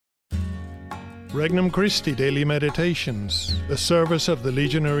Regnum Christi Daily Meditations, the service of the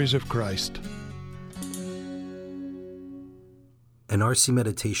Legionaries of Christ. An RC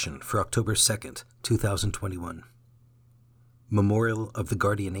Meditation for October 2nd, 2021. Memorial of the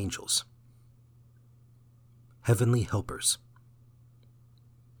Guardian Angels. Heavenly Helpers.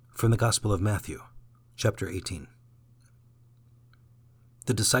 From the Gospel of Matthew, chapter 18.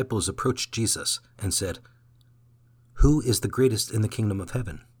 The disciples approached Jesus and said, "Who is the greatest in the kingdom of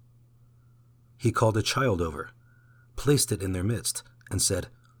heaven?" He called a child over, placed it in their midst, and said,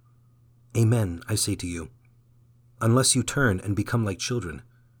 "Amen, I say to you, unless you turn and become like children,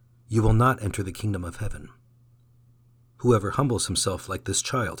 you will not enter the kingdom of heaven. Whoever humbles himself like this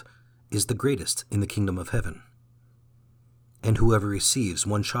child is the greatest in the kingdom of heaven. And whoever receives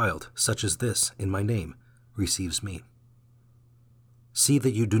one child such as this in my name receives me. See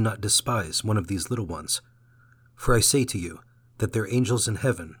that you do not despise one of these little ones, for I say to you that their angels in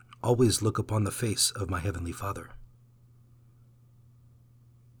heaven always look upon the face of my heavenly Father."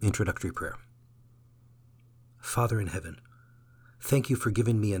 Introductory Prayer. Father in heaven, thank you for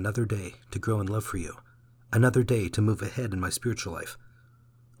giving me another day to grow in love for you, another day to move ahead in my spiritual life,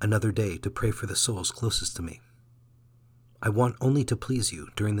 another day to pray for the souls closest to me. I want only to please you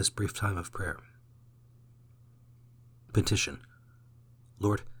during this brief time of prayer. Petition.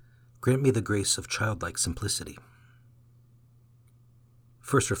 Lord, grant me the grace of childlike simplicity.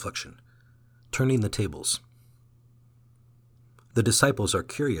 First reflection, turning the tables. The disciples are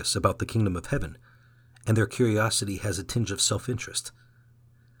curious about the kingdom of heaven, and their curiosity has a tinge of self-interest.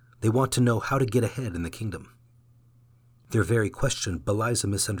 They want to know how to get ahead in the kingdom. Their very question belies a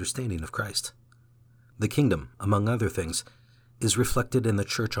misunderstanding of Christ. The kingdom, among other things, is reflected in the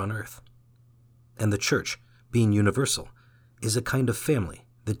church on earth. And the church, being universal, is a kind of family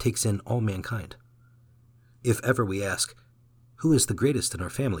that takes in all mankind. If ever we ask, "Who is the greatest in our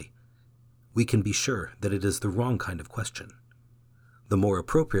family?" we can be sure that it is the wrong kind of question. The more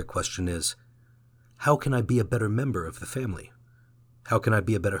appropriate question is, how can I be a better member of the family? How can I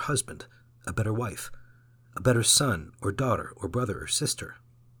be a better husband, a better wife, a better son or daughter or brother or sister?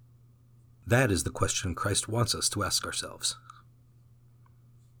 That is the question Christ wants us to ask ourselves.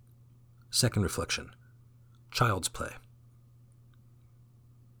 Second reflection, child's play.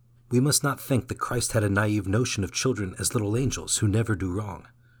 We must not think that Christ had a naive notion of children as little angels who never do wrong.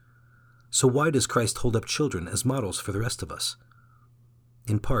 So why does Christ hold up children as models for the rest of us?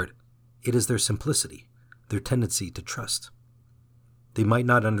 In part, it is their simplicity, their tendency to trust. They might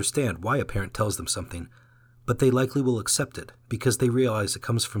not understand why a parent tells them something, but they likely will accept it because they realize it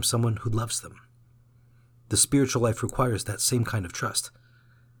comes from someone who loves them. The spiritual life requires that same kind of trust.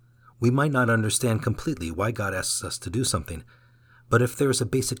 We might not understand completely why God asks us to do something, but if there is a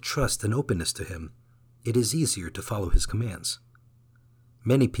basic trust and openness to Him, it is easier to follow His commands.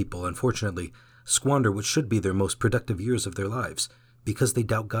 Many people, unfortunately, squander what should be their most productive years of their lives because they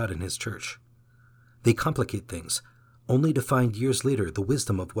doubt God and His church. They complicate things, only to find years later the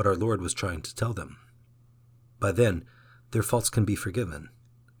wisdom of what our Lord was trying to tell them. By then, their faults can be forgiven,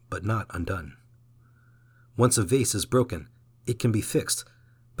 but not undone. Once a vase is broken, it can be fixed,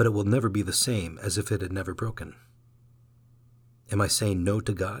 but it will never be the same as if it had never broken. Am I saying no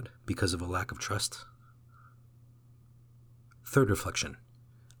to God because of a lack of trust? Third reflection,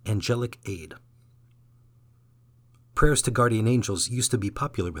 angelic aid. Prayers to guardian angels used to be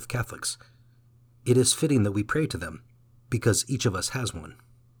popular with Catholics. It is fitting that we pray to them, because each of us has one.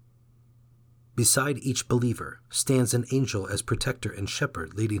 Beside each believer stands an angel as protector and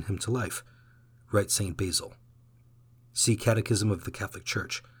shepherd leading him to life, writes St. Basil. See Catechism of the Catholic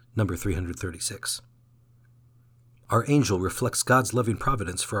Church, number 336. Our angel reflects God's loving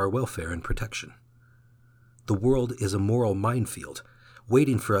providence for our welfare and protection. The world is a moral minefield,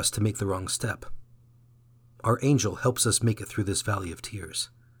 waiting for us to make the wrong step. Our angel helps us make it through this valley of tears.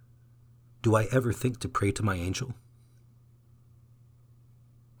 Do I ever think to pray to my angel?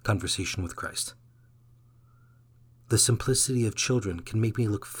 Conversation with Christ. The simplicity of children can make me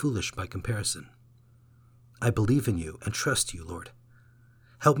look foolish by comparison. I believe in you and trust you, Lord.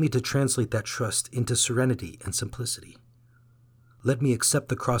 Help me to translate that trust into serenity and simplicity. Let me accept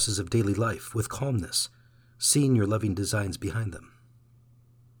the crosses of daily life with calmness, seeing your loving designs behind them.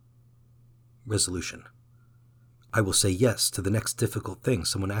 Resolution. I will say yes to the next difficult thing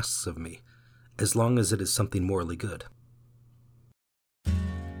someone asks of me, as long as it is something morally good.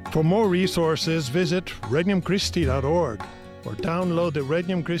 For more resources, visit regnumchristi.org or download the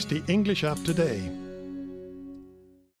Regnum Christi English app today.